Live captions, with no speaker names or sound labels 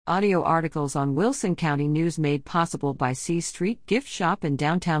Audio articles on Wilson County News made possible by C Street Gift Shop in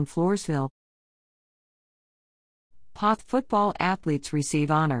downtown Floresville. Poth football athletes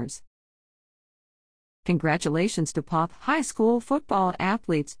receive honors. Congratulations to Poth High School football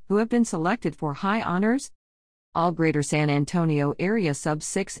athletes who have been selected for high honors. All Greater San Antonio Area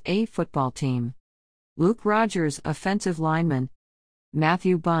Sub-6A football team. Luke Rogers, offensive lineman.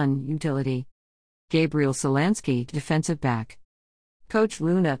 Matthew Bunn, utility. Gabriel Solansky, defensive back. Coach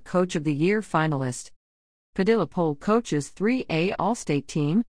Luna, Coach of the Year finalist. Padilla Pole coaches 3A All-State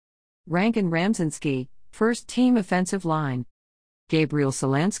team. Rankin Ramzinski, first team offensive line. Gabriel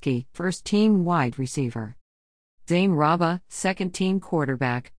Solansky, first team wide receiver. Zane Raba, second team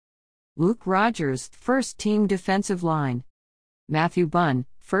quarterback. Luke Rogers, first team defensive line. Matthew Bunn,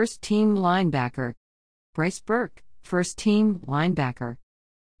 first team linebacker. Bryce Burke, first team linebacker.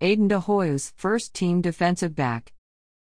 Aiden DeHoyos, first team defensive back.